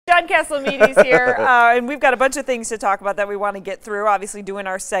John Katsilometes here, and we've got a bunch of things to talk about that we want to get through, obviously doing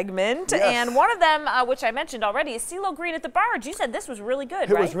our segment. Yes. And one of them, which I mentioned already, is Ceelo Green at the Barge. You said this was really good,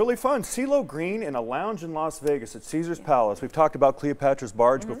 right? It was really fun. Ceelo Green in a lounge in Las Vegas at Caesar's Palace. We've talked about Cleopatra's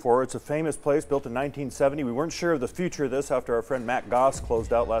Barge before. It's a famous place built in 1970. We weren't sure of the future of this after our friend Matt Goss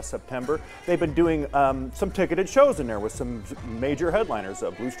closed out last September. They've been doing some ticketed shows in there with some major headliners.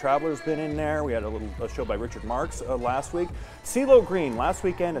 Blues Traveler's been in there. We had a show by Richard Marx last week. Ceelo Green last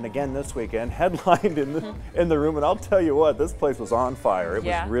weekend and again this weekend headlined in the room, and I'll tell you what, this place was on fire. It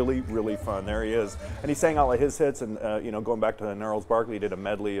was really, really fun. There he is, and he sang all of his hits, and you know, going back to Gnarls Barkley, he did a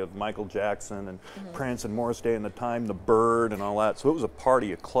medley of Michael Jackson and Prince and Morris Day and the Time, The Bird, and all that. So it was a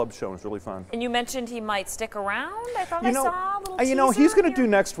party, a club show. It was really fun. And you mentioned he might stick around. I thought I saw a little teaser. You know, he's going to do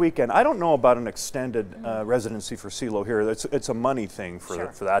next weekend. I don't know about an extended residency for Ceelo here. It's a money thing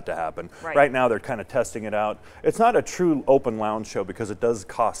for that to happen. Right now they're kind of testing it out. It's not a true open lounge show because it does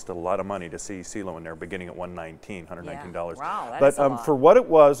cost a lot of money to see Ceelo in there, beginning at $119. Wow, but for what it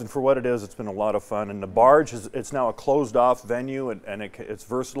was and for what it is, it's been a lot of fun. And the Barge it's now a closed-off venue, and it's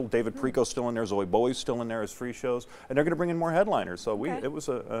versatile. David Perico's still in there, Zoe Bowie's still in there as free shows, and they're going to bring in more headliners. So it was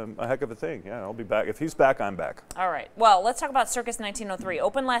a heck of a thing. Yeah, I'll be back. If he's back, I'm back. All right. Well, let's talk about Circus 1903.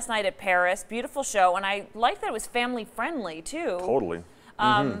 Opened last night at Paris. Beautiful show, and I like that it was family friendly too. Totally.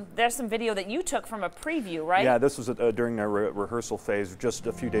 There's some video that you took from a preview, right? Yeah, this was during our rehearsal phase, just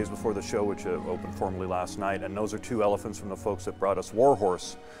a few days before the show, which opened formally last night. And those are two elephants from the folks that brought us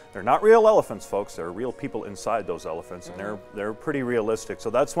Warhorse. They're not real elephants, folks. They're real people inside those elephants, and they're pretty realistic.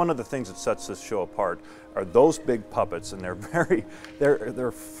 So that's one of the things that sets this show apart. Are those big puppets, and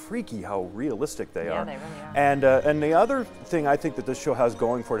they're freaky how realistic they are. Yeah, they really are. And the other thing I think that this show has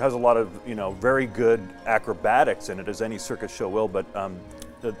going for it, has a lot of very good acrobatics in it, as any circus show will. But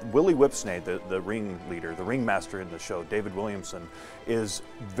Willie Whipsnade, the ringleader, the ringmaster in the show, David Williamson, is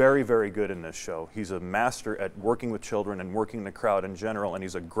very, very good in this show. He's a master at working with children and working the crowd in general, and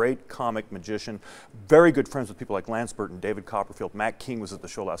he's a great comic magician. Very good friends with people like Lance Burton, David Copperfield. Mac King was at the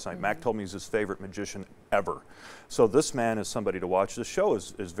show last night. Mac told me he's his favorite magician ever. So this man is somebody to watch. This show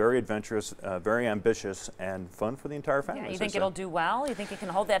is very adventurous, very ambitious, and fun for the entire family. Yeah, you think it'll do well? You think it can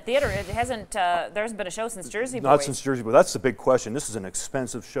hold that theater? It hasn't. There hasn't been a show since Jersey Boys. Not since Jersey Boys. That's the big question. This is an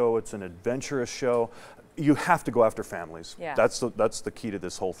expensive show. It's an adventurous show. You have to go after families. Yeah. That's the key to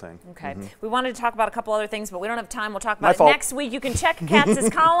this whole thing. Okay. We wanted to talk about a couple other things, but we don't have time. We'll talk about it next week. You can check Katz's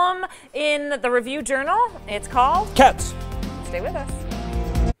column in the Review Journal. It's called Katz. Stay with us.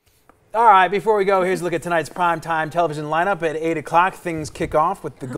 All right, before we go, here's a look at tonight's primetime television lineup. At 8 o'clock, things kick off with the